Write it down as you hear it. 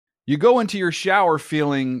You go into your shower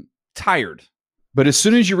feeling tired, but as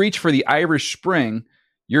soon as you reach for the Irish Spring,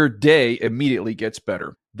 your day immediately gets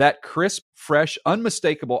better. That crisp, fresh,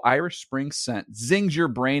 unmistakable Irish Spring scent zings your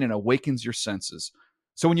brain and awakens your senses.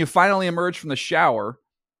 So when you finally emerge from the shower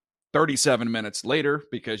 37 minutes later,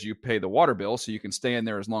 because you pay the water bill so you can stay in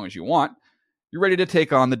there as long as you want, you're ready to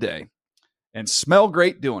take on the day and smell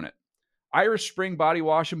great doing it. Irish Spring Body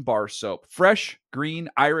Wash and Bar Soap. Fresh, green,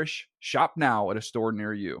 Irish. Shop now at a store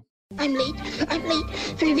near you. I'm late for a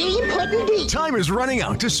very important date. Time is running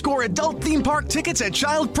out to score adult theme park tickets at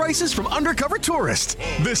child prices from Undercover Tourist.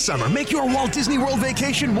 This summer, make your Walt Disney World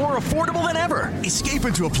vacation more affordable than ever. Escape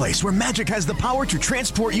into a place where magic has the power to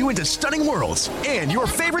transport you into stunning worlds and your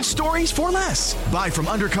favorite stories for less. Buy from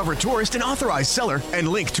Undercover Tourist, an authorized seller, and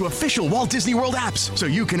link to official Walt Disney World apps so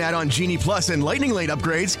you can add on Genie Plus and Lightning Lane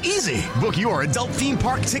upgrades easy. Book your adult theme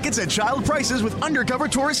park tickets at child prices with Undercover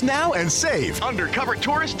Tourist now and save.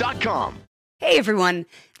 UndercoverTourist.com. Hey everyone,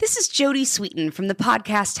 this is Jodie Sweetin from the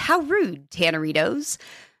podcast How Rude, Tanneritos.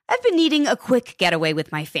 I've been needing a quick getaway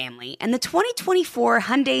with my family, and the 2024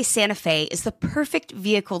 Hyundai Santa Fe is the perfect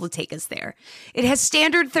vehicle to take us there. It has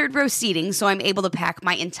standard third-row seating, so I'm able to pack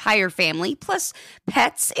my entire family, plus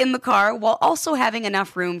pets, in the car, while also having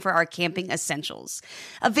enough room for our camping essentials.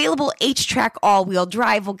 Available H-Track all-wheel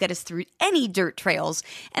drive will get us through any dirt trails,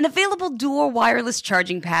 and available dual wireless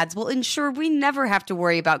charging pads will ensure we never have to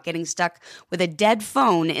worry about getting stuck with a dead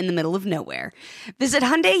phone in the middle of nowhere. Visit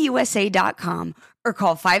HyundaiUSA.com or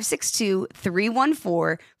call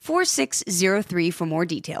 562-314-4603 for more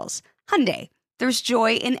details. Hyundai, there's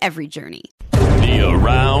joy in every journey. The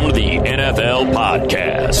Around the NFL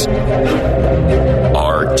podcast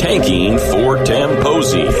are tanking for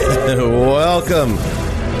Tamposi. Welcome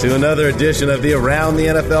to another edition of the Around the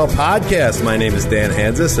NFL podcast. My name is Dan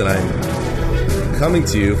Hansis, and I'm coming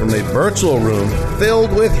to you from a virtual room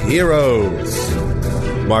filled with heroes.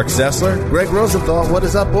 Mark Sessler, Greg Rosenthal, what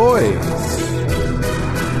is up, boys?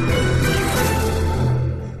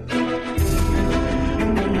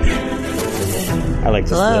 I like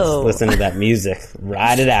just listen to that music.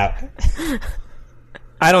 Ride it out.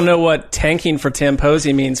 I don't know what tanking for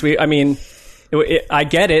Tamposi means. I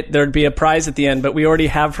get it. There'd be a prize at the end, but we already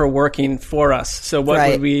have her working for us. So what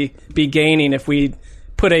would we be gaining if we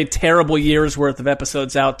put a terrible year's worth of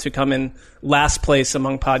episodes out to come in last place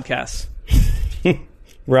among podcasts?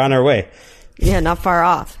 We're on our way. Yeah, not far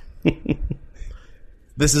off.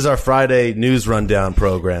 This is our Friday news rundown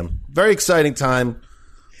program. Very exciting time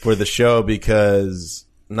for the show because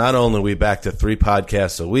not only are we back to 3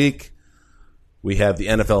 podcasts a week, we have the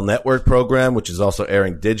NFL Network program, which is also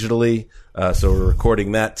airing digitally. So we're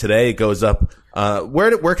recording that today. It goes up.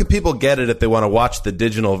 Where can people get it if they want to watch the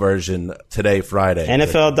digital version today, Friday?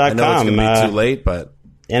 NFL.com. I know it's going to be too late, but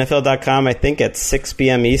NFL.com, I think at 6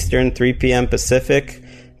 p.m. Eastern, 3 p.m. Pacific.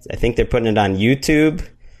 I think they're putting it on YouTube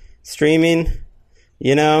streaming.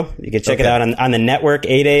 You know, you can check it out on the network,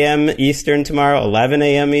 8 a.m. Eastern tomorrow, 11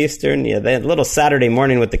 a.m. Eastern. Yeah, they had a little Saturday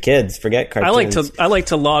morning with the kids. Forget cartoons. I like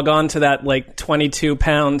to log on to that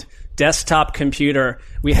 22-pound desktop computer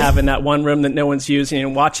we have in that one room that no one's using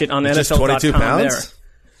and watch it on NFL.com. Just 22 pounds?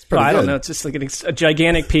 There. I don't know. It's just like a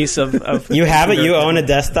gigantic piece of You have it? You own a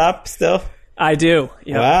desktop still? I do.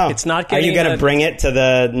 Yeah. Wow. It's not Are you going to bring it to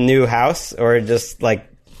the new house or just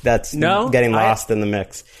getting lost in the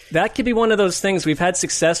mix? That could be one of those things. We've had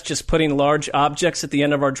success just putting large objects at the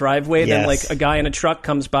end of our driveway. Yes. Then a guy in a truck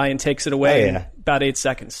comes by and takes it away in about 8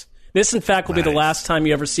 seconds. This, in fact, will be the last time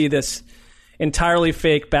you ever see this entirely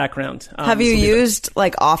fake background. Have you used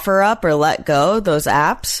OfferUp or Let Go, those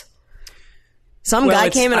apps? Some guy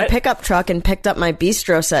came in a pickup truck and picked up my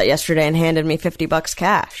bistro set yesterday and handed me $50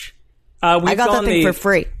 cash. I got that thing for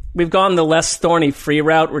free. We've gone the less thorny free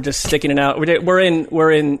route. We're just sticking it out. We're in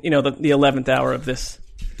the 11th hour of this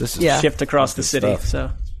shift across the city.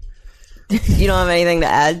 So you don't have anything to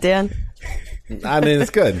add, Dan? I mean, it's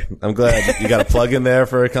good. I'm glad you got a plug in there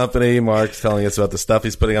for a company. Mark's telling us about the stuff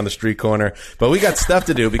he's putting on the street corner. But we got stuff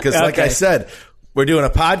to do because, like I said, we're doing a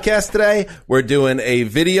podcast today. We're doing a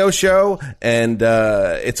video show, and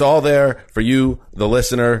it's all there for you, the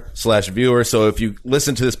listener/viewer. So if you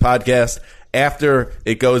listen to this podcast after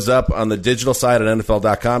it goes up on the digital side at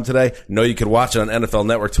NFL.com today, know you can watch it on NFL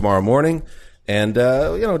Network tomorrow morning. And,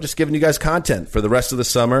 just giving you guys content for the rest of the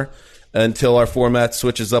summer until our format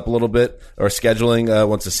switches up a little bit, or scheduling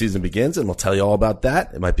once the season begins. And we'll tell you all about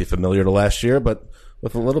that. It might be familiar to last year, but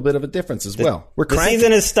with a little bit of a difference as well. The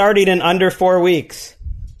season is starting in under 4 weeks.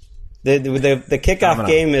 The kickoff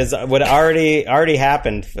game would already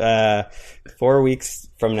happened 4 weeks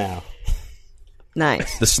from now.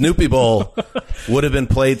 Nice. The Snoopy Bowl would have been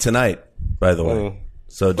played tonight, by the way.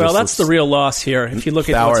 So that's the real loss here. If you look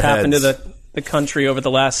at what's happened to the country over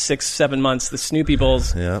the last 6-7 months, the Snoopy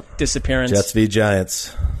Bowl's disappearance. Jets v.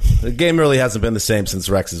 Giants. The game really hasn't been the same since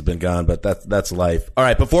Rex has been gone, but that's life. All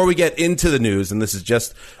right, before we get into the news, and this is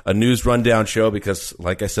just a news rundown show because,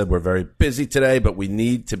 like I said, we're very busy today, but we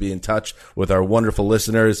need to be in touch with our wonderful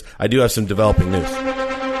listeners. I do have some developing news.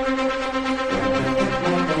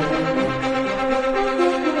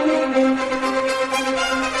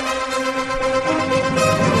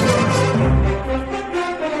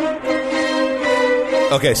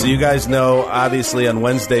 Okay, so you guys know, obviously, on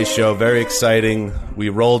Wednesday's show, very exciting, we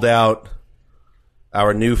rolled out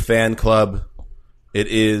our new fan club. It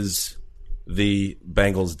is the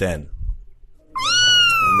Bengals Den.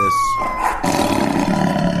 And this...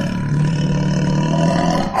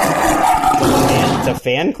 It's a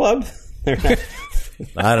fan club?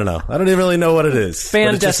 I don't know. I don't even really know what it is.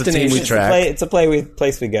 Fan destination. We track. It's a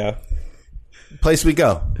place we go. Place we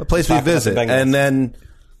go. A place we visit. And then...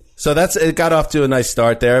 So it got off to a nice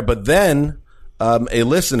start there, but then a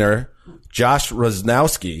listener, Josh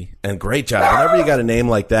Rosnowski, and great job. Whenever you got a name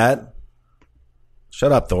like that,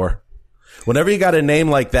 shut up, Thor. Whenever you got a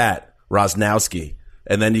name like that, Rosnowski,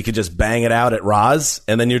 and then you could just bang it out at Roz,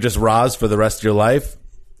 and then you're just Roz for the rest of your life,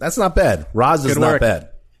 that's not bad. Roz is not bad.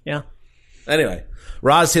 Yeah. Anyway,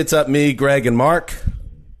 Roz hits up me, Greg, and Mark.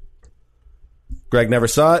 Greg never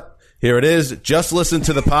saw it. Here it is. Just listen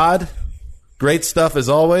to the pod. Great stuff as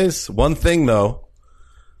always. One thing, though.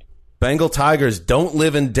 Bengal tigers don't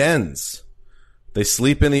live in dens. They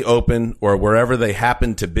sleep in the open or wherever they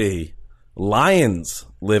happen to be. Lions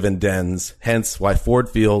live in dens, hence why Ford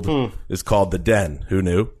Field is called the Den. Who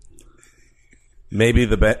knew? Maybe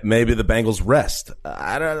the Bengals rest.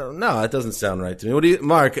 I don't know. That doesn't sound right to me. What do you,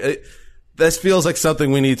 Mark? This feels like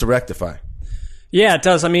something we need to rectify. Yeah, it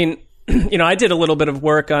does. I mean, I did a little bit of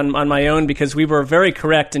work on my own because we were very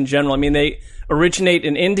correct in general. I mean, they originate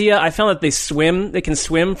in India. I found that they can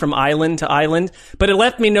swim from island to island, but it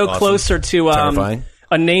left me no closer to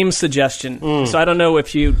a name suggestion. So I don't know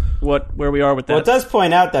where we are with that. Well, it does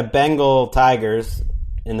point out that Bengal tigers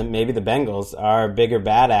and maybe the Bengals are bigger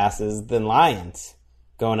badasses than lions.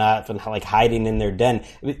 Going out and like hiding in their den.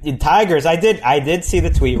 Tigers, I did see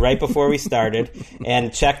the tweet right before we started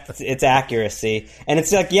and checked its accuracy. And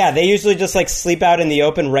it's like, yeah, they usually just like sleep out in the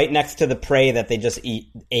open right next to the prey that they just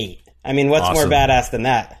ate. I mean, what's more badass than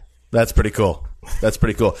that? That's pretty cool.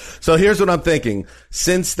 So here's what I'm thinking.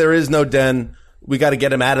 Since there is no den, we got to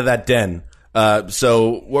get him out of that den.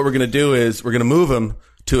 So what we're going to do is we're going to move him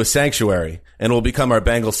to a sanctuary, and will become our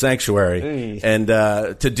Bengal sanctuary. Hey. And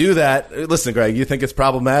to do that, listen, Greg, you think it's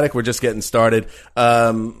problematic? We're just getting started.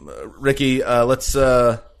 Ricky, let's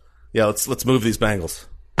move these Bengals.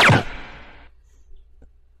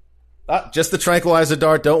 Just the tranquilizer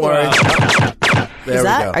dart. Don't worry. There we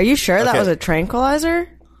go. Are you sure that was a tranquilizer?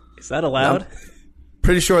 Is that allowed?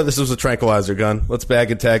 Pretty sure this was a tranquilizer gun. Let's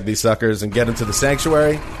bag and tag these suckers and get into the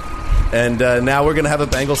sanctuary. And now we're going to have a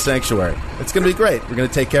Bengal sanctuary. It's going to be great. We're going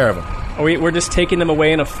to take care of them. We're just taking them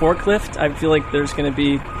away in a forklift? I feel like there's going to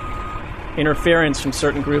be interference from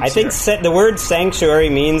certain groups. I think the word sanctuary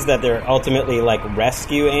means that they're ultimately like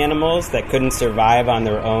rescue animals that couldn't survive on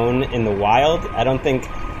their own in the wild. I don't think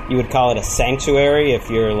you would call it a sanctuary if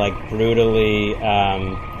you're like brutally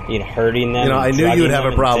hurting them. I knew you would have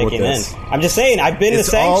a problem with this. I'm just saying, I've been to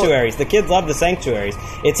sanctuaries. The kids love the sanctuaries.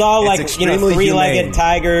 It's all like, three-legged humane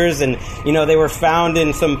tigers, and, they were found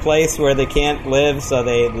in some place where they can't live, so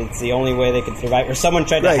it's the only way they can survive. Or someone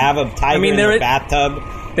tried to have a tiger in their bathtub.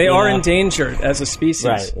 They are endangered as a species.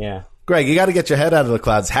 Right, yeah. Greg, you got to get your head out of the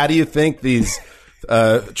clouds. How do you think these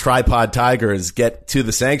tripod tigers get to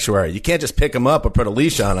the sanctuary? You can't just pick them up or put a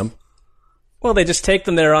leash on them. Well, they just take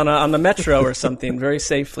them there on the metro or something very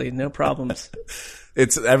safely, no problems.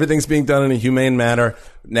 Everything's being done in a humane manner.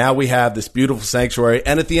 Now we have this beautiful sanctuary,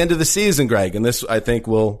 and at the end of the season, Greg, and this I think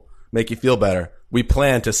will make you feel better, we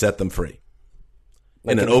plan to set them free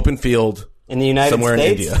in an open field in the United somewhere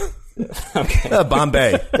States? in India. Okay,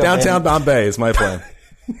 Bombay, downtown Bombay is my plan.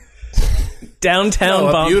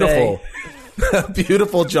 Downtown Bombay,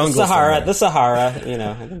 beautiful jungle. The Sahara.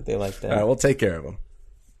 I think they like that. All right, we'll take care of them.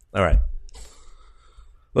 All right.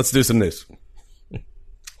 Let's do some news.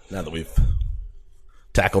 Now that we've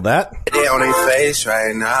tackled that. They on their face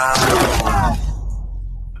right now.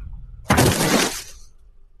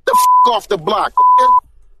 The off the block.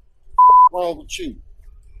 Wrong with you?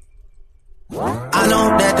 I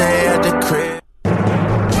know that they at the crib.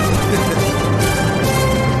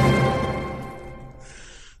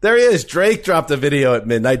 There he is. Drake dropped a video at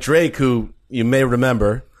midnight. Drake, who you may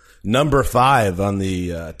remember, number 5 on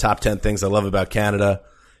the top 10 things I love about Canada.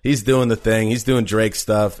 He's doing the thing. He's doing Drake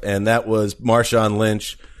stuff, and that was Marshawn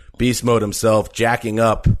Lynch, beast mode himself, jacking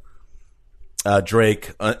up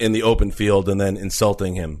Drake in the open field and then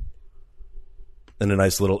insulting him in a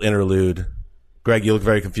nice little interlude. Greg, you look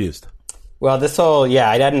very confused. Well,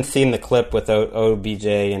 I hadn't seen the clip with OBJ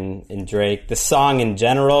and Drake. The song in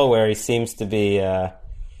general, where he seems to be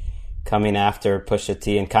coming after Pusha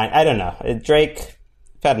T and I don't know. Drake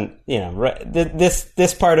hadn't,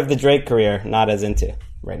 this part of the Drake career, not as into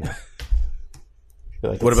right now.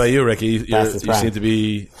 Like what about you, Ricky? You seem to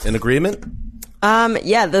be in agreement?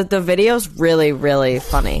 Yeah, the video's really, really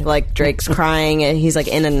funny. Like, Drake's crying, and he's, like,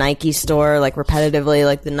 in a Nike store, like, repetitively,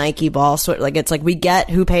 like, the Nike ball store. Like, it's like, we get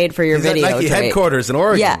who paid for your video, at Nike Drake. headquarters in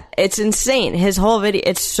Oregon. Yeah, it's insane. His whole video,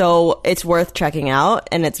 it's worth checking out,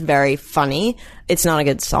 and it's very funny. It's not a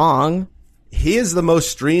good song. He is the most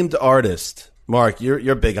streamed artist. Mark,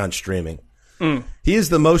 you're big on streaming. He is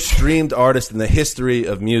the most streamed artist in the history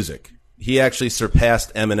of music. He actually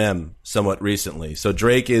surpassed Eminem somewhat recently. So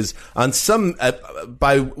Drake is, on some,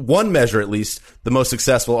 by one measure at least, the most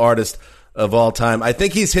successful artist of all time. I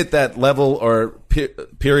think he's hit that level or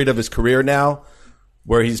period of his career now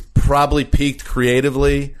where he's probably peaked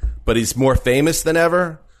creatively, but he's more famous than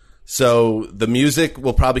ever. So the music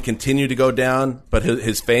will probably continue to go down, but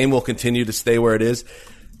his fame will continue to stay where it is.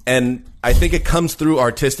 And I think it comes through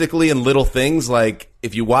artistically in little things, like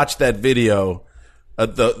if you watch that video,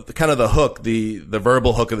 the kind of the hook, the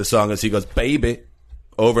verbal hook of the song is he goes, baby,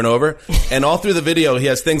 over and over. And all through the video, he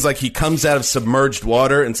has things like he comes out of submerged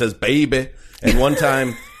water and says, baby. And one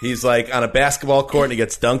time he's like on a basketball court and he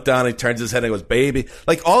gets dunked on. And he turns his head and goes, baby.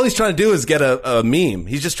 Like, all he's trying to do is get a meme.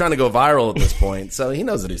 He's just trying to go viral at this point. So he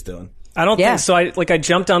knows what he's doing. I don't think so. I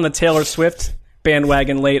jumped on the Taylor Swift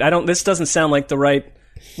bandwagon late. This doesn't sound like the right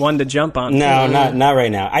one to jump on. No, not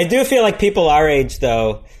right now. I do feel like people our age,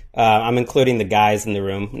 though, I'm including the guys in the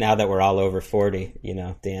room now that we're all over 40.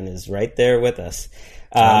 Dan is right there with us.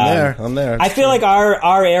 I'm there. I feel like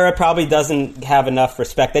our era probably doesn't have enough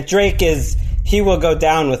respect. That Drake he will go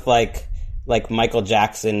down with like Michael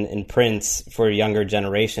Jackson and Prince for a younger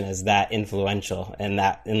generation as that influential and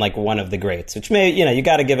like one of the greats. Which may you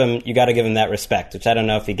got to give him that respect, which I don't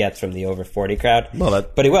know if he gets from the over 40 crowd.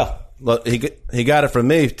 But he will. Look, he got it from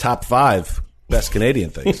me. Top 5 best Canadian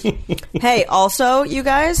things. Hey, also, you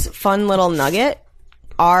guys, fun little nugget.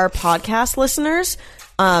 Our podcast listeners,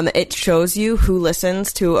 it shows you who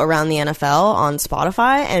listens to Around the NFL on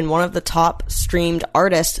Spotify, and one of the top streamed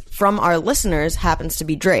artists from our listeners happens to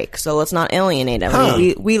be Drake. So let's not alienate him. I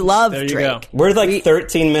mean, we love Drake. Go. We're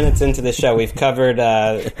 13 minutes into the show. We've covered,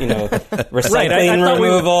 recycling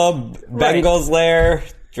removal, Bengal's Lair.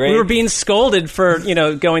 Drake. We were being scolded for,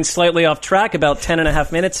 going slightly off track about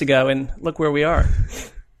 10.5 minutes ago, and look where we are.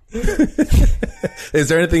 Is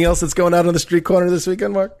there anything else that's going out on the street corner this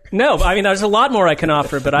weekend, Mark? No, there's a lot more I can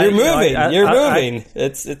offer, but you're moving.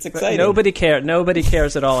 It's exciting. Nobody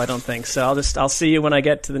cares at all. I don't think so. I'll see you when I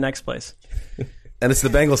get to the next place. And it's the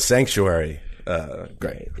Bengals sanctuary.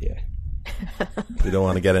 Great. Yeah. We don't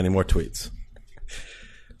want to get any more tweets.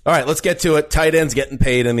 All right, let's get to it. Tight ends getting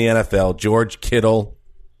paid in the NFL. George Kittle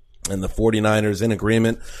and the 49ers in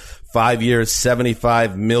agreement. 5 years,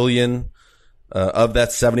 $75 million. Of that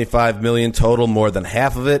 $75 million total, more than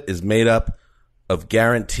half of it is made up of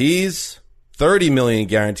guarantees. $30 million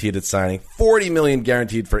guaranteed at signing, $40 million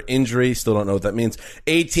guaranteed for injury. Still don't know what that means.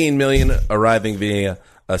 $18 million arriving via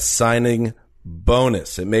a signing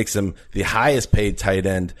bonus. It makes him the highest paid tight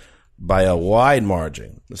end by a wide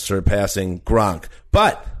margin, surpassing Gronk.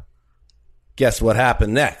 But guess what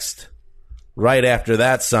happened next? Right after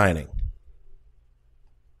that signing,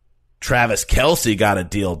 Travis Kelce got a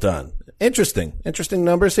deal done. Interesting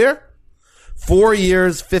numbers here. 4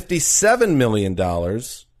 years, $57 million.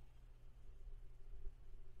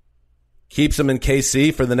 Keeps him in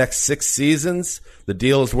KC for the next 6 seasons. The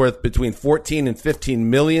deal is worth between $14 and $15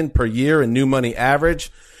 million per year in new money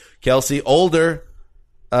average. Kelce, older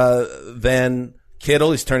than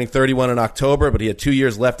Kittle. He's turning 31 in October, but he had 2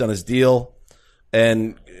 years left on his deal.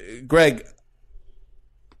 And Greg,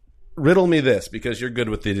 riddle me this, because you're good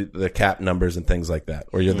with the cap numbers and things like that,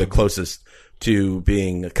 or you're the closest to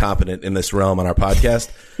being competent in this realm on our podcast.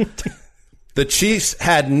 The Chiefs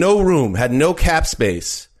had no room, had no cap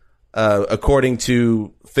space, according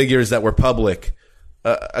to figures that were public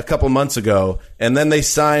a couple months ago, and then they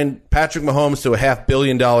signed Patrick Mahomes to a $500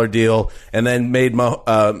 million deal, and then made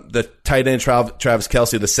the tight end Travis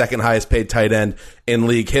Kelce the second highest paid tight end in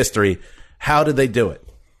league history. How did they do it?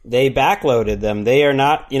 They backloaded them. They are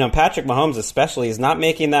not, Patrick Mahomes especially is not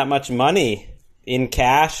making that much money in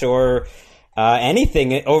cash or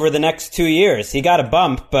anything over the next 2 years. He got a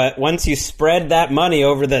bump, but once you spread that money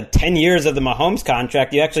over the 10 years of the Mahomes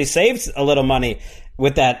contract, you actually saved a little money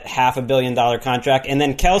with that $500 million contract. And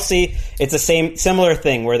then Kelce, it's the similar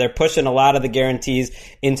thing where they're pushing a lot of the guarantees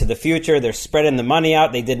into the future. They're spreading the money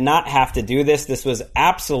out. They did not have to do this. This was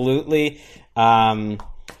absolutely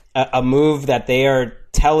a move that they are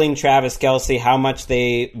telling Travis Kelce how much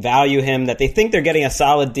they value him, that they think they're getting a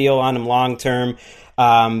solid deal on him long term,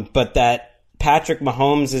 but that Patrick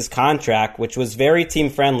Mahomes' contract, which was very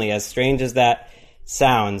team-friendly, as strange as that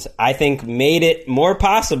sounds, I think made it more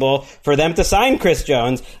possible for them to sign Chris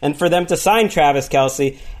Jones and for them to sign Travis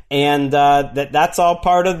Kelce, and that's all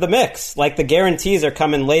part of the mix. Like, the guarantees are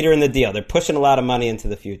coming later in the deal. They're pushing a lot of money into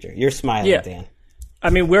the future. You're smiling, Dan. I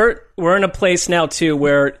mean, we're in a place now too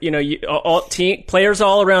where players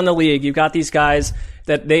all around the league. You've got these guys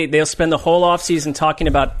that they'll spend the whole offseason talking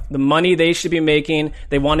about the money they should be making.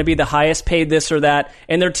 They want to be the highest paid this or that,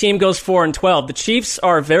 and their team goes 4-12. The Chiefs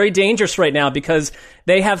are very dangerous right now because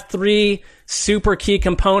they have 3 super key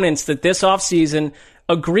components that this offseason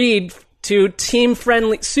agreed to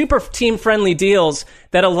super team-friendly deals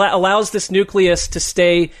that allows this nucleus to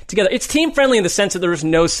stay together. It's team-friendly in the sense that there's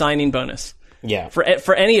no signing bonus. Yeah.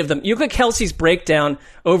 For any of them. You look at Kelce's breakdown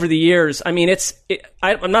over the years. I mean,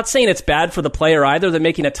 I'm not saying it's bad for the player either. They're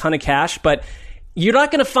making a ton of cash, but you're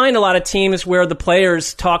not going to find a lot of teams where the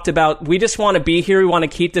players talked about, we just want to be here. We want to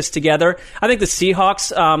keep this together. I think the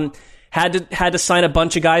Seahawks had to sign a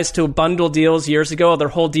bunch of guys to bundle deals years ago, their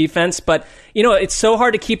whole defense. But, it's so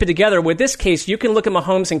hard to keep it together. With this case, you can look at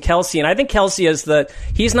Mahomes and Kelce, and I think Kelce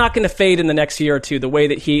he's not going to fade in the next year or two. The way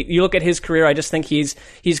that you look at his career, I just think he's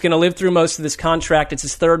going to live through most of this contract. It's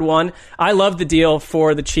his 3rd one. I love the deal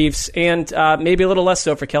for the Chiefs, and maybe a little less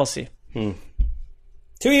so for Kelce. 2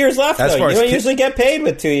 years left, though. You don't usually get paid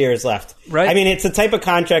with 2 years left. Right. I mean, it's the type of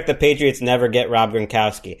contract the Patriots never get Rob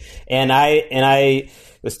Gronkowski. And I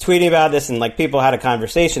was tweeting about this, and people had a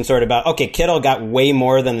conversation sort of about, okay, Kittle got way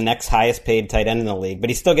more than the next highest paid tight end in the league,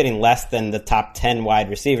 but he's still getting less than the top 10 wide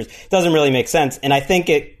receivers. It doesn't really make sense. And I think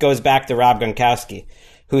it goes back to Rob Gronkowski,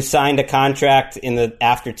 who signed a contract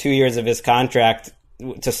after 2 years of his contract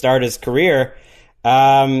to start his career,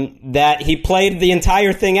 that he played the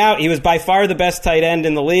entire thing out. He was by far the best tight end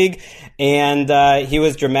in the league, and he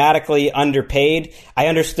was dramatically underpaid. I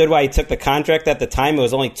understood why he took the contract at the time. It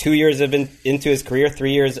was only 2 years into his career,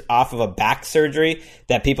 3 years off of a back surgery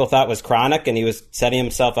that people thought was chronic, and he was setting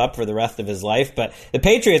himself up for the rest of his life. But the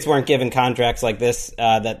Patriots weren't given contracts like this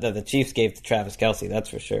that the Chiefs gave to Travis Kelce, that's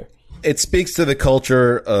for sure. It speaks to the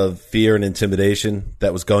culture of fear and intimidation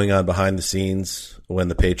that was going on behind the scenes when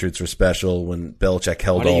the Patriots were special, when Belichick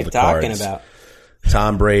held all the cards. What are you talking about?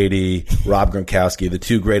 Tom Brady, Rob Gronkowski, the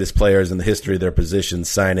 2 greatest players in the history of their positions,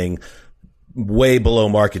 signing way below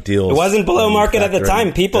market deals. It wasn't below market at the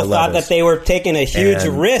time. People thought that they were taking a huge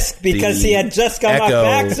risk because he had just come off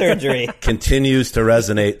back surgery. Continues to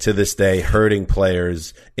resonate to this day, hurting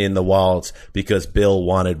players in the wallets because Bill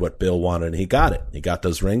wanted what Bill wanted, and he got it. He got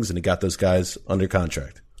those rings, and he got those guys under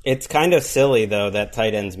contract. It's kind of silly, though, that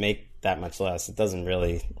tight ends make that much less. It doesn't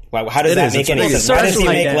really. How does that make any sense? Why does he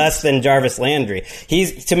make less than Jarvis Landry?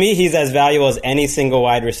 To me, he's as valuable as any single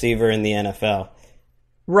wide receiver in the NFL.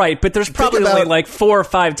 Right, but there's probably only 4 or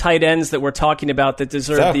 5 tight ends that we're talking about that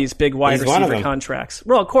deserve these big wide receiver contracts.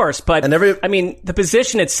 Well, of course, but the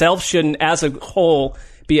position itself shouldn't, as a whole,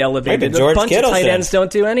 be elevated. Right, a bunch of tight ends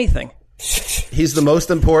don't do anything. He's the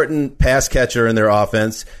most important pass catcher in their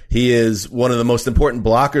offense. He is one of the most important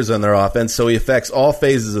blockers on their offense, so he affects all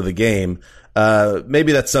phases of the game.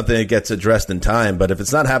 Maybe that's something that gets addressed in time, but if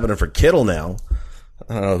it's not happening for Kittle now,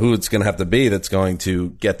 I don't know who it's going to have to be that's going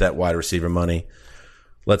to get that wide receiver money.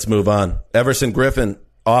 Let's move on. Everson Griffin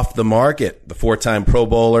off the market. The 4-time Pro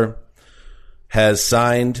Bowler has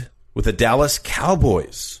signed with the Dallas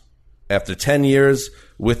Cowboys. After 10 years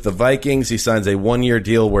with the Vikings, he signs a 1-year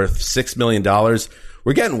deal worth $6 million.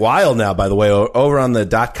 We're getting wild now, by the way, over on the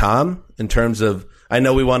 .com in terms of, I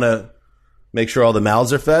know we want to make sure all the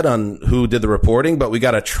mouths are fed on who did the reporting, but we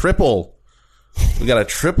got a triple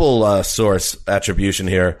source attribution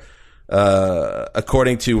here.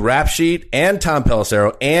 According to Rap Sheet and Tom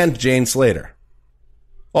Pelissero and Jane Slater.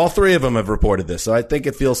 All 3 of them have reported this, so I think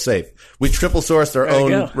it feels safe. We triple sourced our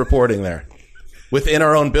own reporting there within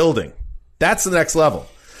our own building. That's the next level.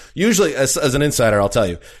 Usually, as an insider, I'll tell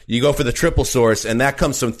you, you go for the triple source, and that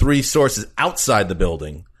comes from 3 sources outside the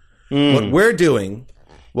building. What we're doing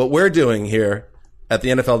here at the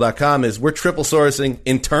NFL.com is we're triple sourcing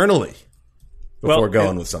internally. Before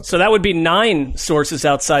going with something. So that would be 9 sources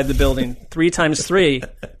outside the building. 3 times 3.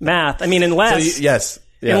 Math. I mean, unless... Yes.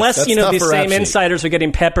 Yes, unless the same sheet. insiders are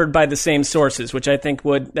getting peppered by the same sources, which I think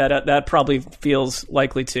that probably feels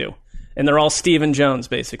likely too. And they're all Stephen Jones,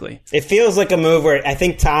 basically. It feels like a move where I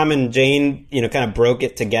think Tom and Jane, kind of broke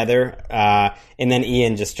it together, and then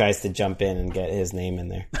Ian just tries to jump in and get his name in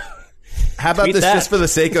there. How about this just for the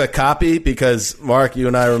sake of a copy? Because, Mark, you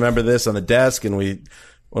and I remember this on the desk, and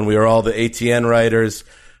when we were all the ATN writers,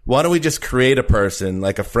 why don't we just create a person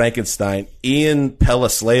like a Frankenstein, Ian Pella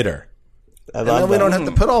Slater? And then we don't have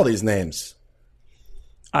to put all these names.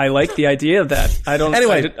 I like the idea of that.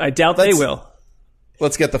 Anyway, I doubt they will.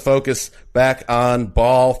 Let's get the focus back on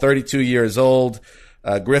Ball, 32 years old.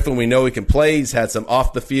 Griffin, we know he can play. He's had some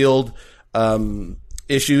off-the-field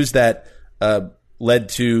issues that led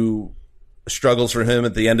to struggles for him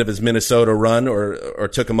at the end of his Minnesota run or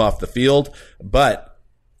took him off the field. But,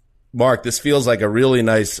 Mark, this feels like a really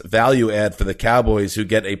nice value add for the Cowboys, who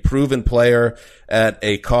get a proven player at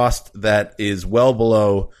a cost that is well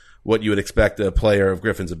below what you would expect a player of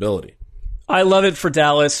Griffin's ability. I love it for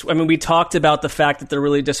Dallas. I mean, we talked about the fact that there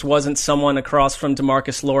really just wasn't someone across from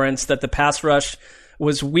DeMarcus Lawrence, that the pass rush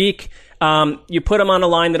was weak. You put him on a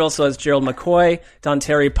line that also has Gerald McCoy,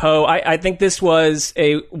 Dontari Poe. I think this was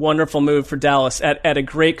a wonderful move for Dallas at a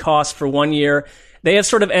great cost for 1 year. They have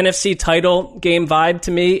sort of NFC title game vibe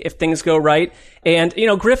to me if things go right. And,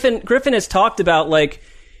 Griffin has talked about, like,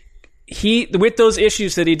 with those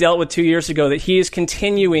issues that he dealt with 2 years ago, that he is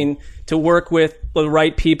continuing to work with the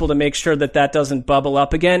right people to make sure that doesn't bubble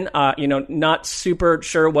up again. Not super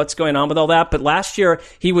sure what's going on with all that, but last year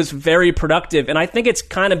he was very productive, and I think it's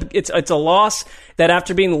a loss that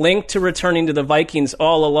after being linked to returning to the Vikings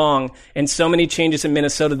all along, and so many changes in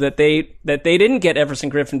Minnesota that they didn't get Everson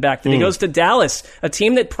Griffin back. That he goes to Dallas, a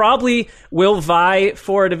team that probably will vie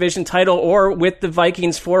for a division title or with the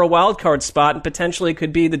Vikings for a wild card spot, and potentially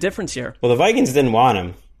could be the difference here. Well, the Vikings didn't want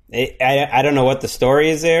him. I don't know what the story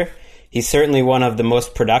is there. He's certainly one of the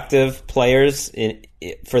most productive players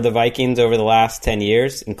for the Vikings over the last 10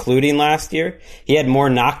 years, including last year. He had more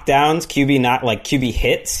knockdowns, QB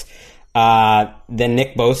hits, than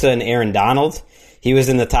Nick Bosa and Aaron Donald. He was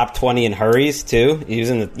in the top 20 in hurries, too. He was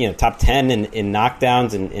in the top 10 in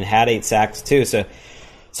knockdowns and had 8 sacks, too.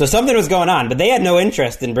 So something was going on, but they had no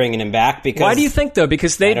interest in bringing him back. Because why do you think, though?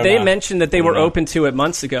 Because they mentioned that they were open to it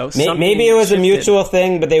months ago. Maybe it was a mutual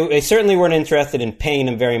thing, but they certainly weren't interested in paying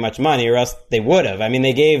him very much money, or else they would have. I mean,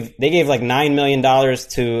 they gave like $9 million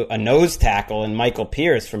to a nose tackle in Michael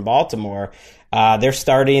Pierce from Baltimore. They're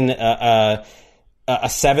starting a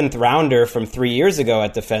 7th rounder from 3 years ago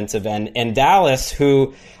at defensive end. And Dallas,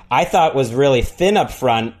 who I thought was really thin up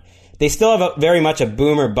front, they still have very much a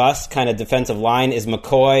boom or bust kind of defensive line. Is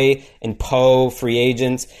McCoy and Poe free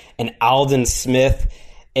agents, and Aldon Smith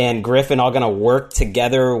and Griffin all going to work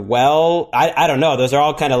together well? I don't know. Those are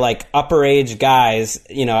all kind of like upper age guys,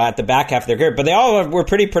 at the back half of their career. But they all were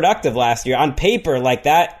pretty productive last year. On paper, like,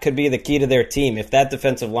 that could be the key to their team. If that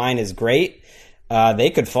defensive line is great, they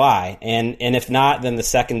could fly. And if not, then the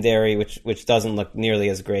secondary, which doesn't look nearly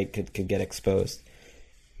as great, could get exposed.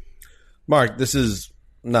 Mark, this is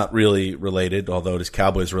not really related, although it is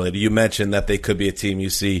Cowboys related. You mentioned that they could be a team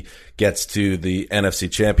you see gets to the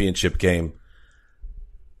NFC Championship game.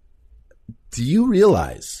 Do you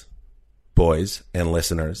realize, boys and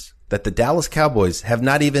listeners, that the Dallas Cowboys have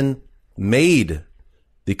not even made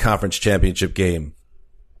the conference championship game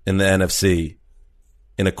in the NFC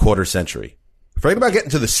in a quarter century? Forget about getting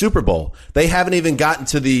to the Super Bowl. They haven't even gotten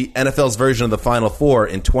to the NFL's version of the Final Four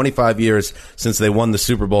in 25 years since they won the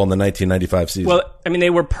Super Bowl in the 1995 season. Well, I mean, they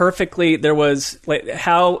were perfectly. There was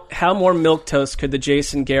how more milquetoast could the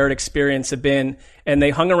Jason Garrett experience have been? And they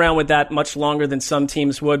hung around with that much longer than some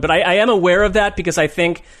teams would. But I am aware of that because I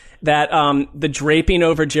think that the draping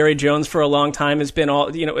over Jerry Jones for a long time has been all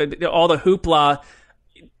the hoopla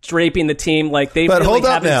draping the team like they. But really hold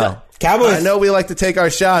up now. Cowboys. I know we like to take our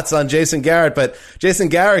shots on Jason Garrett, but Jason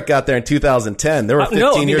Garrett got there in 2010. There were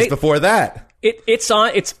 15 years before that. It's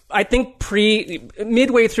I think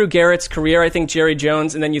midway through Garrett's career, I think Jerry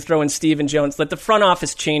Jones, and then you throw in Stephen Jones. Let the front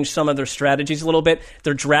office change some of their strategies a little bit.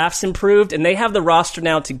 Their drafts improved, and they have the roster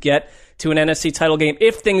now to get to an NFC title game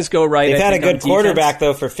if things go right. They've had a good quarterback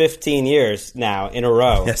though for 15 years now in a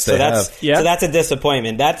row. Yes, they have. So that's a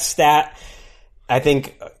disappointment. That stat, I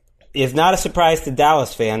think, is not a surprise to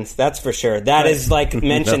Dallas fans, that's for sure. That is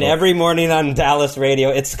mentioned every morning on Dallas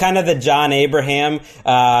radio. It's kind of the John Abraham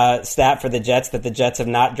stat for the Jets, that the Jets have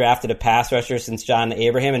not drafted a pass rusher since John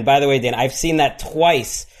Abraham. And by the way, Dan, I've seen that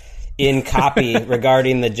twice in copy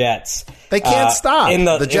regarding the Jets. They can't stop.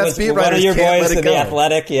 The Jets beat writers. One of your boys in The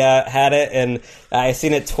Athletic, had it, and I've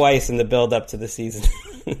seen it twice in the build up to the season.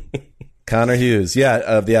 Connor Hughes,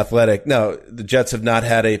 of The Athletic. No, the Jets have not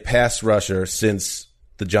had a pass rusher since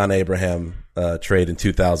the John Abraham trade in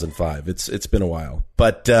 2005. It's been a while.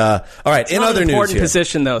 But all right, it's in other news, important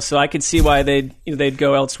position though, so I could see why they'd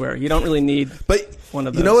go elsewhere. You don't really need one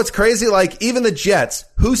of those. You know what's crazy? Like even the Jets,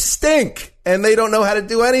 who stink and they don't know how to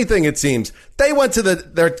do anything. It seems they went to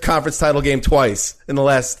their conference title game twice in the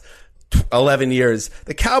last 11 years.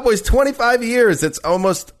 The Cowboys 25 years. It's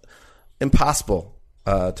almost impossible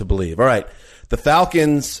to believe. All right, the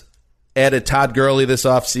Falcons added Todd Gurley this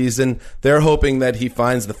offseason. They're hoping that he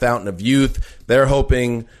finds the fountain of youth. They're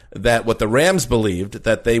hoping that what the Rams believed,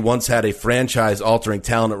 that they once had a franchise-altering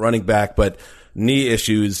talent at running back, but knee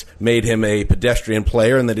issues made him a pedestrian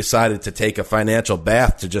player, and they decided to take a financial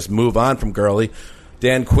bath to just move on from Gurley.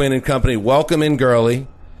 Dan Quinn and company welcome in Gurley.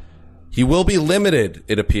 He will be limited,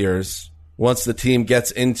 it appears, once the team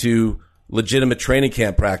gets into legitimate training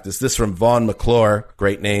camp practice. This from Vaughn McClure,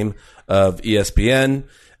 great name, of ESPN.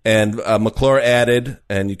 And McClure added,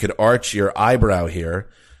 and you could arch your eyebrow here,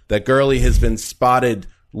 that Gurley has been spotted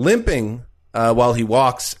limping while he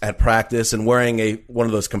walks at practice and wearing one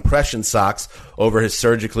of those compression socks over his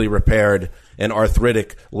surgically repaired and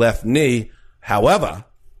arthritic left knee. However,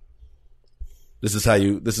 this is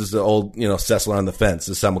the old, Cecil on the fence.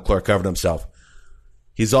 This is how McClure covered himself.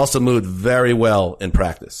 He's also moved very well in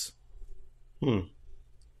practice.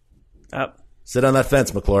 Sit on that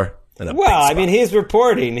fence, McClure. Well, I mean, he's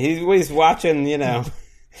reporting. He's watching,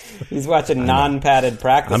 he's watching non-padded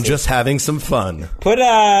practices. I'm just having some fun. Put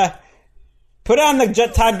on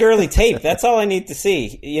the Todd Gurley tape. That's all I need to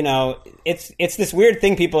see. It's this weird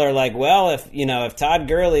thing. People are like, well, if Todd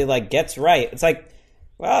Gurley gets right, it's like,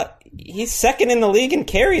 well, he's second in the league in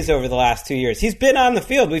carries over the last 2 years. He's been on the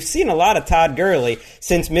field. We've seen a lot of Todd Gurley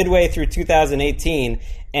since midway through 2018.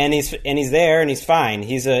 And he's there and he's fine.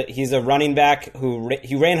 He's a running back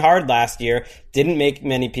he ran hard last year, didn't make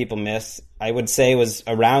many people miss. I would say was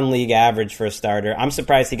around league average for a starter. I'm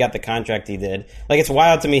surprised he got the contract he did. It's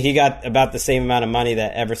wild to me he got about the same amount of money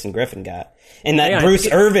that Everson Griffin got. And that Bruce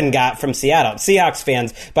Irvin got from Seattle. Seahawks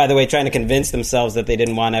fans, by the way, trying to convince themselves that they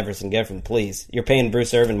didn't want Everson Griffin. Please. You're paying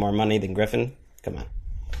Bruce Irvin more money than Griffin? Come on.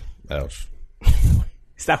 Ouch.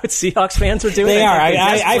 Is that what Seahawks fans are doing? They are.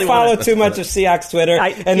 I follow too much of Seahawks Twitter,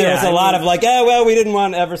 and there's a lot of we didn't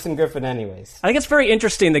want Everson Griffin anyways. I think it's very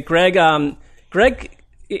interesting that Greg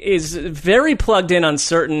is very plugged in on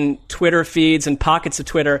certain Twitter feeds and pockets of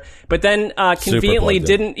Twitter, but then conveniently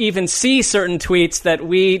didn't even see certain tweets that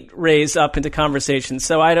we raise up into conversation.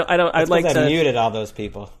 So I'd like to muted all those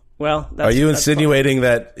people. Well, are you insinuating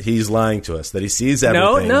that he's lying to us, that he sees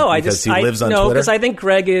everything? No, he lives on Twitter? No, because I think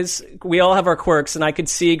Greg we all have our quirks, and I could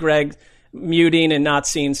see Greg muting and not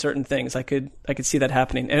seeing certain things. I could see that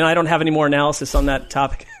happening, and I don't have any more analysis on that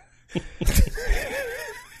topic.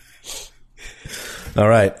 All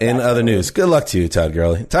right, in other news, good luck to you, Todd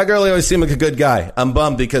Gurley. Todd Gurley always seemed like a good guy. I'm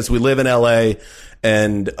bummed because we live in L.A.,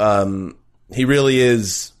 and he really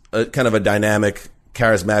is kind of a dynamic,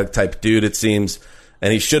 charismatic type dude, it seems.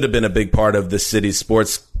 And he should have been a big part of the city's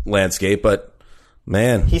sports landscape, but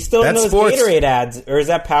man, he's still in those sports. Gatorade ads, or is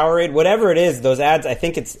that Powerade? Whatever it is, those ads. I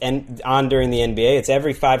think it's on during the NBA. It's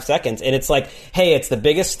every 5 seconds, and it's like, hey, it's the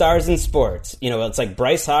biggest stars in sports. It's like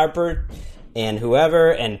Bryce Harper and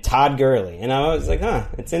whoever, and Todd Gurley. And I was like,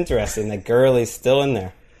 it's interesting that Gurley's still in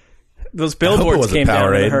there. Those billboards came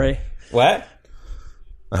down in a hurry. What?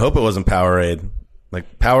 I hope it wasn't Powerade.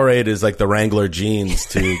 Powerade is like the Wrangler jeans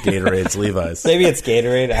to Gatorade's Levi's. Maybe it's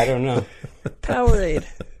Gatorade. I don't know. Powerade.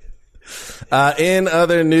 In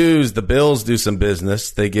other news, the Bills do some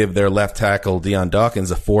business. They give their left tackle Deion Dawkins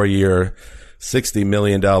a 4-year, $60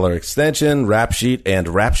 million extension. Rap Sheet and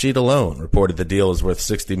Rap Sheet alone reported the deal is worth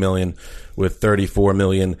 $60 million with $34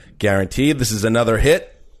 million guaranteed. This is another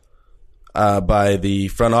hit by the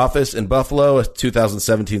front office in Buffalo, a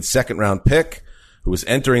 2017 second-round pick, who was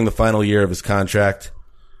entering the final year of his contract.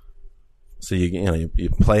 So you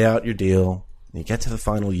play out your deal, you get to the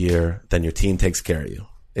final year, then your team takes care of you.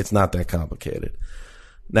 It's not that complicated.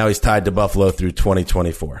 Now he's tied to Buffalo through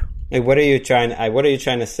 2024. Hey, what are you trying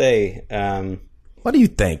to say? What do you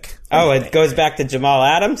think? It goes back to Jamal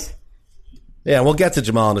Adams? Yeah, we'll get to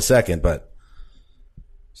Jamal in a second, but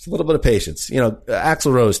just a little bit of patience.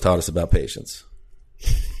 Axl Rose taught us about patience.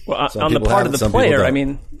 Well, on the part of the player, I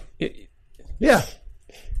mean... Yeah.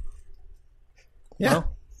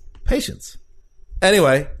 Well, patience.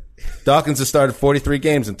 Anyway, Dawkins has started 43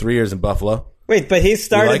 games in 3 years in Buffalo. Wait, but he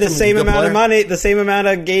started the same amount of money, the same amount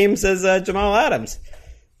of games as Jamal Adams,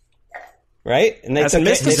 right? And they took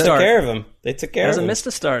care of him. They took care of him. Hasn't missed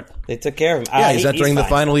a start. They took care of him. Yeah, he's entering the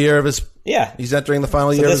final year of his Yeah. He's entering the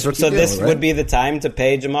final year of his rookie deal, this right? would be the time to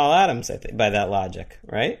pay Jamal Adams, I think, by that logic,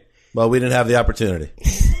 right? Well, we didn't have the opportunity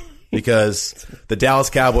because the Dallas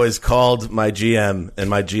Cowboys called my GM, and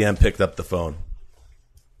my GM picked up the phone.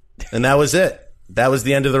 And that was it. That was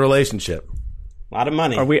the end of the relationship. A lot of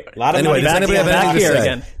money. Anyway, money. Does anybody have anything to say?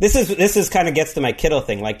 Again. This is kind of gets to my Kittle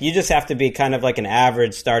thing. Like, you just have to be kind of like an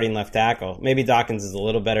average starting left tackle. Maybe Dawkins is a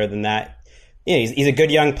little better than that. Yeah, he's a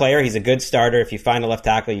good young player. He's a good starter. If you find a left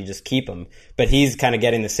tackle, you just keep him. But he's kind of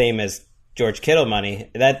getting the same as George Kittle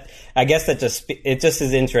money. I guess it just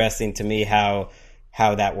is interesting to me how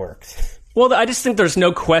that works. Well, I just think there's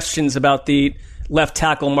no questions about the left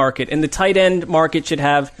tackle market, and the tight end market should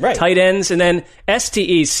have tight ends and then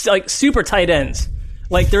STEs, like super tight ends.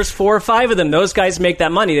 Like, there's 4 or 5 of them. Those guys make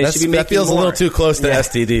that money. They should be making That feels more. a little too close to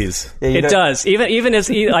STDs. Yeah, it does. Even as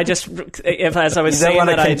I was saying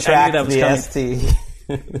that, I knew that was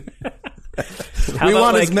coming. We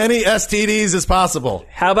want as many STDs as possible.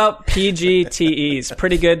 How about PGTEs?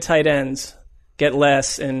 Pretty good tight ends get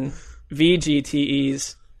less, and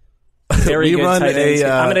VGTEs. Very good tight ends.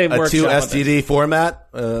 I'm going to a 2 STD format,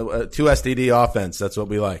 a 2 STD offense. That's what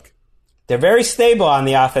we like. They're very stable on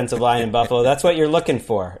the offensive line in Buffalo. That's what you're looking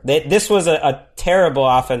for. This was a terrible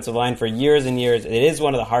offensive line for years and years. It is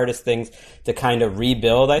one of the hardest things to kind of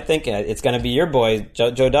rebuild, I think. It's going to be your boy,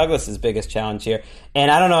 Joe Douglas's biggest challenge here. And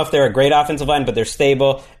I don't know if they're a great offensive line, but they're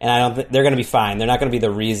stable, and I don't think they're going to be fine. They're not going to be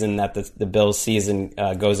the reason that the Bills' season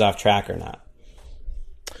goes off track or not.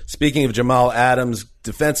 Speaking of Jamal Adams,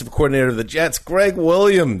 defensive coordinator of the Jets, Greg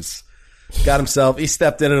Williams, he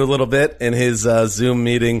stepped in it a little bit in his Zoom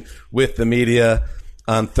meeting with the media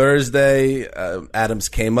on Thursday. Adams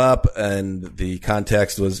came up, and the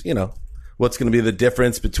context was, what's going to be the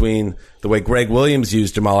difference between the way Greg Williams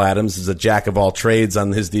used Jamal Adams as a jack of all trades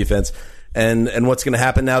on his defense and what's going to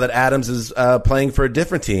happen now that Adams is playing for a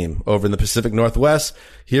different team over in the Pacific Northwest.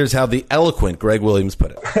 Here's how the eloquent Greg Williams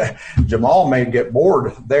put it. Jamal may get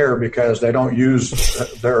bored there because they don't use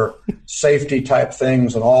their safety type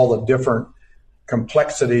things and all the different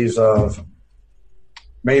complexities of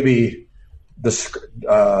maybe this, you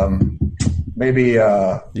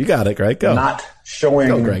got it, Greg. Go. Not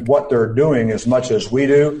showing what they're doing as much as we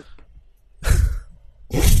do.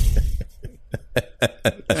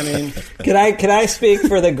 I mean, can I speak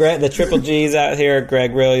for the triple G's out here?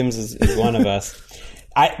 Greg Williams is one of us.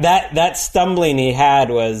 That stumbling he had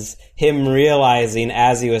was him realizing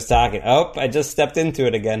as he was talking, I just stepped into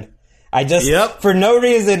it again. For no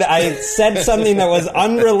reason, I said something that was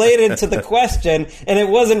unrelated to the question, and it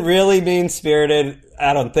wasn't really mean-spirited,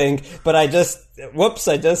 I don't think, but I just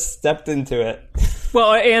stepped into it.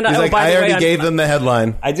 Well, and I already gave them the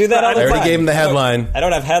headline. I do that all the time. I already gave them the headline. I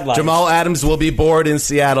don't have headlines. Jamal Adams will be bored in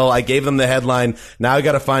Seattle. I gave them the headline. Now I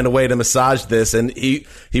got to find a way to massage this, and he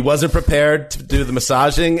wasn't prepared to do the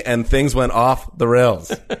massaging, and things went off the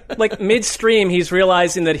rails. Like midstream, he's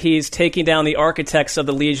realizing that he's taking down the architects of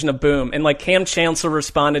the Legion of Boom, and like Cam Chancellor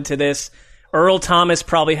responded to this. Earl Thomas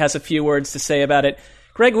probably has a few words to say about it.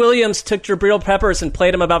 Greg Williams took Jabril Peppers and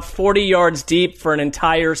played him about 40 yards deep for an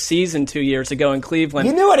entire season 2 years ago in Cleveland.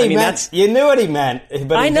 You knew what he meant. You knew what he meant.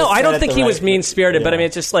 But I know. I don't think he was mean-spirited, but I mean,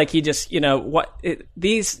 it's just like he just,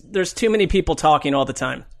 there's too many people talking all the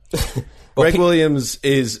time. Greg Williams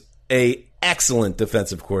is a excellent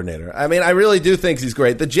defensive coordinator. I mean, I really do think he's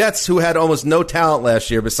great. The Jets, who had almost no talent last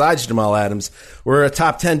year besides Jamal Adams, were a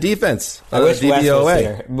top 10 defense. I wish Wes was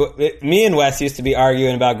here. Me and Wes used to be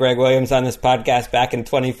arguing about Greg Williams on this podcast back in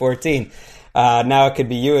 2014. Now it could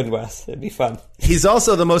be you and Wes. It'd be fun. He's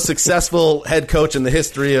also the most successful head coach in the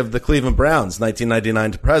history of the Cleveland Browns,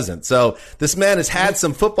 1999 to present. So this man has had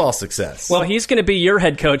some football success. Well, he's going to be your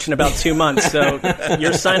head coach in about 2 months, so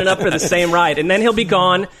you're signing up for the same ride. And then he'll be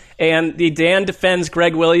gone, and the Dan Defends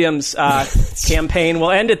Greg Williams campaign will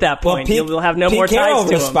end at that point. We'll have no more ties to him. Pete Carroll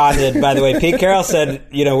responded, by the way. Pete Carroll said,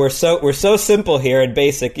 we're so simple here and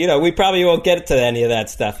basic. We probably won't get to any of that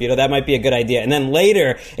stuff. That might be a good idea. And then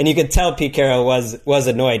later, and you could tell Pete Carroll was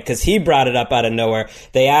annoyed because he brought it up out of nowhere.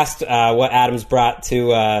 They asked what Adams brought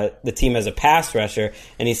to the team as a pass rusher,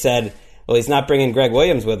 and he said, well, he's not bringing Greg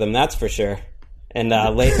Williams with him, that's for sure. And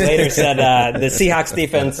later said the Seahawks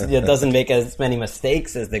defense doesn't make as many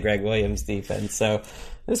mistakes as the Greg Williams defense. So it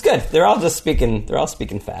was good. They're all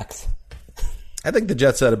speaking facts. I think the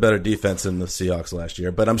Jets had a better defense than the Seahawks last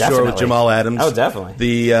year, but I'm sure with Jamal Adams, definitely.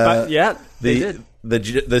 The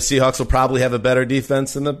Seahawks will probably have a better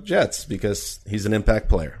defense than the Jets because he's an impact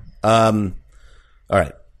player. All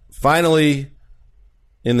right. Finally,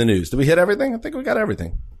 in the news, did we hit everything? I think we got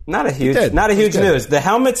everything. Not a huge news. The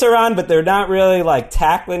helmets are on, but they're not really like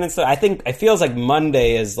tackling and stuff. I think it feels like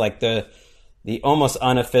Monday is like the the almost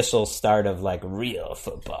unofficial start of like real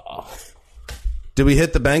football. Did we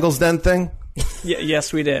hit the Bengals Den thing?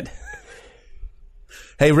 Yes, we did.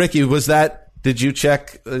 Hey, Ricky, did you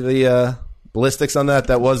check the ballistics on that?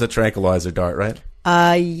 That was a tranquilizer dart, right?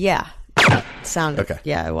 Yeah. Sounded. Okay.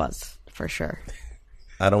 Yeah, it was for sure.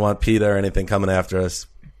 I don't want PETA or anything coming after us.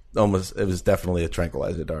 It was definitely a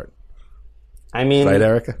tranquilizer dart. I mean, right,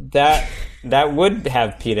 Erica? That would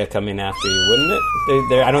have PETA coming after you, wouldn't it?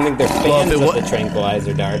 I don't think they're fans of the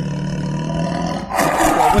tranquilizer dart.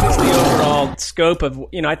 Well, what is the overall scope of?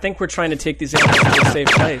 I think we're trying to take these animals to a safe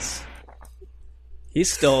place.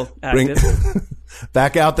 He's still active.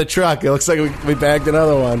 Back out the truck. It looks like we bagged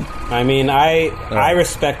another one. I mean, I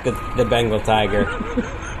respect the Bengal tiger.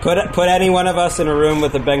 Put any one of us in a room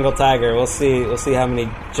with a Bengal tiger. We'll see how many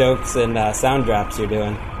jokes and sound drops you're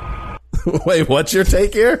doing. Wait, what's your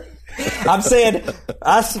take here? I'm saying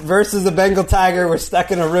us versus a Bengal tiger. We're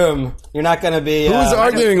stuck in a room. You're not going to be. Who's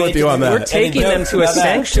arguing with you on that? We're taking them to a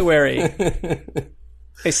sanctuary,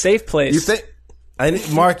 a safe place. You think?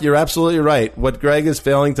 Mark, you're absolutely right. What Greg is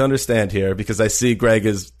failing to understand here, because I see Greg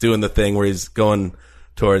is doing the thing where he's going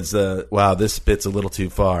towards wow, this bit's a little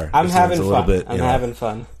too far. I'm having fun. I'm having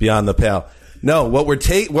fun. Beyond the pale. No, what we're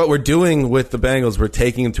doing with the Bengals, we're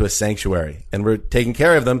taking them to a sanctuary, and we're taking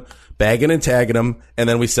care of them, bagging and tagging them, and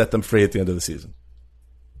then we set them free at the end of the season.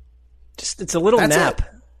 It's a little nap.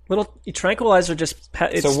 Little tranquilizer. So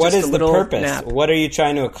what is the purpose? Nap. What are you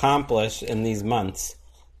trying to accomplish in these months?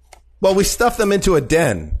 Well, we stuffed them into a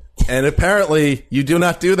den, and apparently you do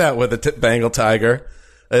not do that with a Bengal tiger.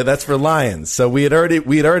 That's for lions. So we had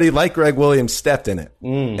already, like Greg Williams, stepped in it,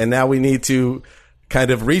 and now we need to kind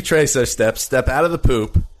of retrace our steps, step out of the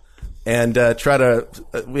poop, and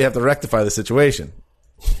we have to rectify the situation.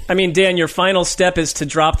 I mean, Dan, your final step is to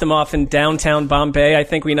drop them off in downtown Bombay. I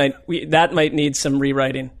think that might need some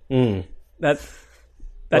rewriting. That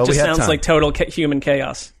just sounds like total human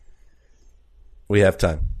chaos. We have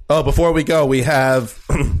time. Oh, before we go, we have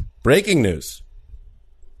breaking news.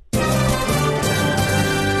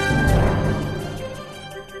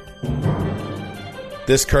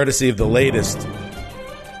 This courtesy of the latest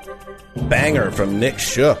banger from Nick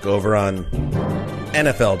Shook over on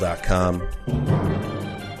NFL.com.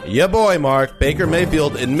 Yeah, boy, Mark. Baker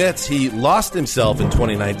Mayfield admits he lost himself in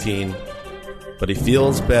 2019, but he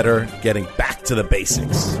feels better getting back to the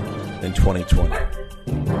basics in 2020.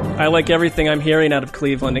 I like everything I'm hearing out of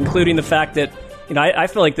Cleveland, including the fact that, I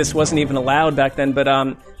feel like this wasn't even allowed back then, but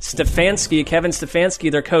Kevin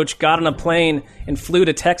Stefanski, their coach, got on a plane and flew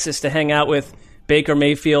to Texas to hang out with Baker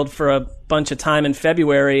Mayfield for a bunch of time in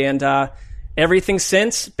February, and everything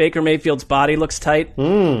since, Baker Mayfield's body looks tight.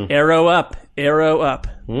 Arrow up. He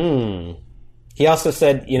also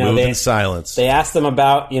said, in silence. They asked him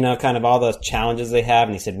about, kind of all those challenges they have,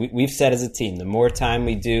 and he said, we've said as a team, the more time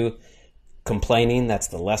we do complaining, that's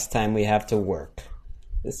the less time we have to work.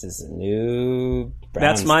 This is a new Browns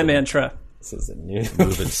That's my mantra. This is a new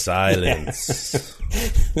move in silence.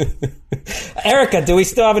 Erica, do we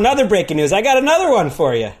still have another breaking news? I got another one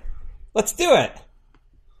for you. Let's do it.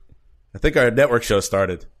 I think our network show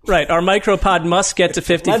started. Right, our micropod must get to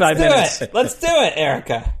 55 minutes. Let's do it,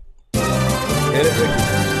 Erica. Hit it, Ricky.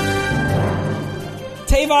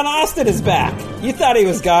 Tavon Austin is back. You thought he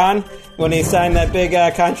was gone when he signed that big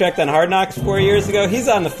contract on Hard Knocks 4 years ago. He's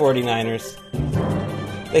on the 49ers.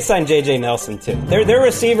 They signed J.J. Nelson, too. Their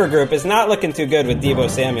receiver group is not looking too good with Deebo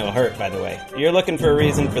Samuel hurt, by the way. You're looking for a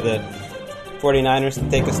reason for the 49ers to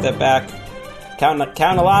take a step back. Count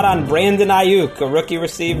a lot on Brandon Ayuk, a rookie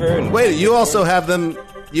receiver. Wait, you also have them...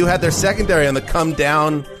 You had their secondary on the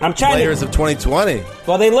come-down players of 2020.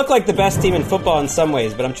 Well, they look like the best team in football in some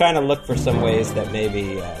ways, but I'm trying to look for some ways that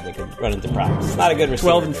maybe they could run into problems. It's not a good receiver.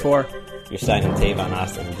 12-4. You're signing Tavon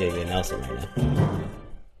Austin and J.J. Nelson right now.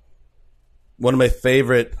 One of my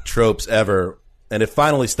favorite tropes ever, and it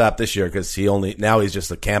finally stopped this year because now he's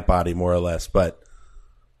just a camp body more or less. But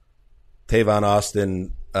Tavon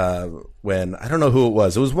Austin, when I don't know who it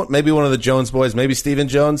was maybe one of the Jones boys, maybe Stephen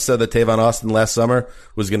Jones said that Tavon Austin last summer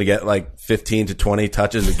was going to get like 15 to 20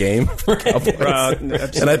 touches a game for Cowboys.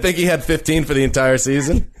 And I think he had 15 for the entire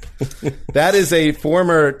season. That is a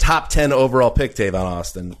former top 10 overall pick, Tavon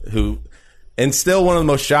Austin, who, and still one of the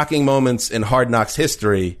most shocking moments in Hard Knocks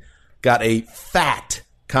history, got a fat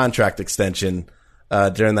contract extension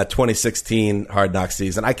during that 2016 Hard Knocks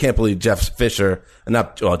season. I can't believe Jeff Fisher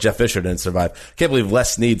didn't survive. Can't believe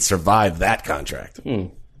Les Snead survived that contract.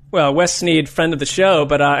 Well, Wes Snead, friend of the show,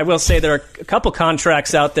 but I will say there are a couple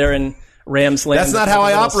contracts out there in Rams land. That's not how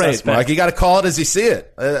I operate, Mike. You got to call it as you see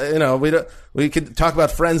it. We could talk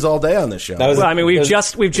about friends all day on this show. We've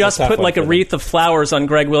just put like a wreath of flowers on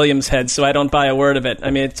Greg Williams' head, so I don't buy a word of it.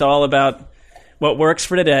 I mean, it's all about what works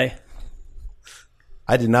for today.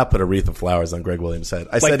 I did not put a wreath of flowers on Greg Williams' head.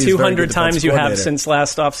 I like said 200 times you have since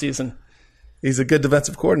last offseason. He's a good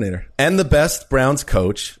defensive coordinator and the best Browns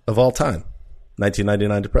coach of all time,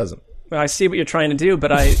 1999 to present. Well, I see what you're trying to do,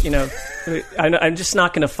 but I'm just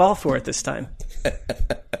not going to fall for it this time.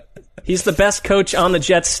 He's the best coach on the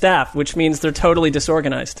Jets staff, which means they're totally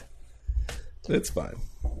disorganized. It's fine.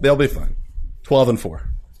 They'll be fine. 12-4.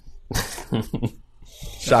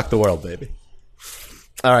 Shock the world, baby.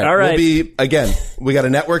 All right. We got a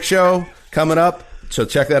network show coming up, so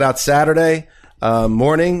check that out Saturday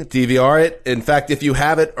morning. DVR it. In fact, if you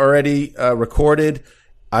have it already recorded,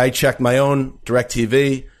 I checked my own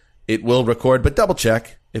DirecTV. It will record, but double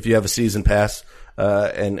check if you have a season pass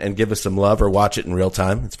and give us some love or watch it in real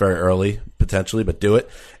time. It's very early, potentially, but do it.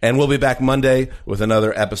 And we'll be back Monday with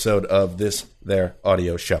another episode of this there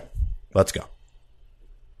audio show. Let's go.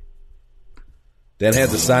 Dan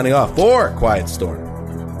Hanzus signing off for Quiet Storm.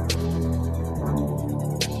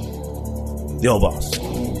 The old boss,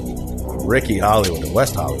 Ricky Hollywood in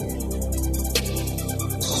West Hollywood.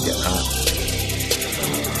 Getting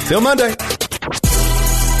hot. Till Monday.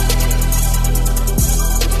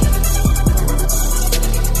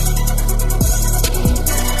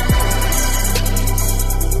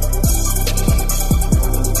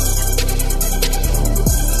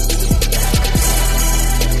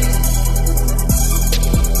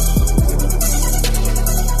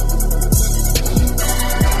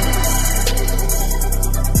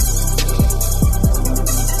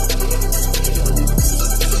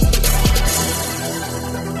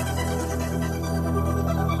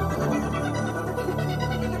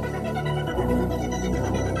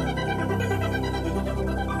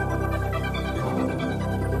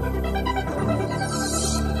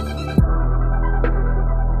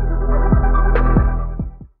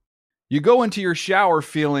 You go into your shower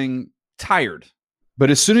feeling tired,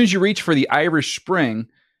 but as soon as you reach for the Irish Spring,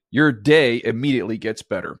 your day immediately gets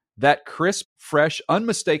better. That crisp, fresh,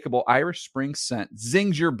 unmistakable Irish Spring scent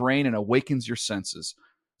zings your brain and awakens your senses.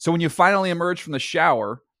 So when you finally emerge from the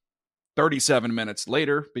shower, 37 minutes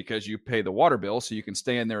later, because you pay the water bill so you can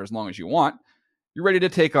stay in there as long as you want, you're ready to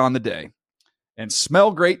take on the day and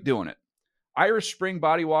smell great doing it. Irish Spring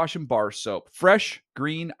Body Wash and Bar Soap. Fresh,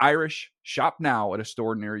 green, Irish. Shop now at a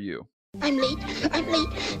store near you. I'm late for a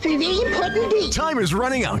very important date. Time is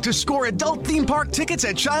running out to score adult theme park tickets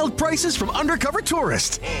at child prices from Undercover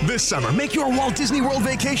Tourist. This summer, make your Walt Disney World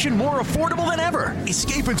vacation more affordable than ever.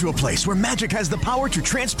 Escape into a place where magic has the power to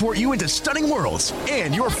transport you into stunning worlds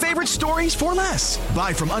and your favorite stories for less.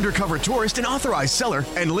 Buy from Undercover Tourist, an authorized seller,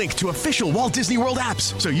 and link to official Walt Disney World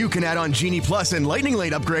apps so you can add on Genie Plus and Lightning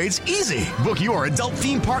Lane upgrades easy. Book your adult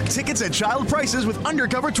theme park tickets at child prices with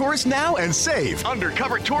Undercover Tourist now and save.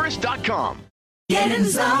 UndercoverTourist.com. Get in the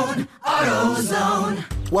zone,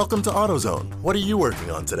 AutoZone. Welcome to AutoZone. What are you working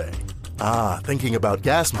on today? Thinking about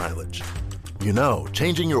gas mileage. You know,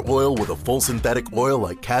 changing your oil with a full synthetic oil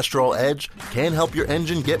like Castrol Edge can help your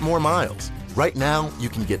engine get more miles. Right now, you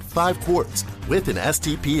can get 5 quarts with an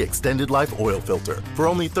STP Extended Life Oil Filter for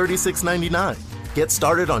only $36.99. Get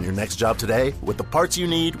started on your next job today with the parts you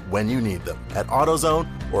need when you need them at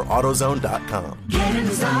AutoZone or AutoZone.com. Get in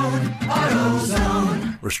the zone,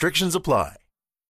 AutoZone. Restrictions apply.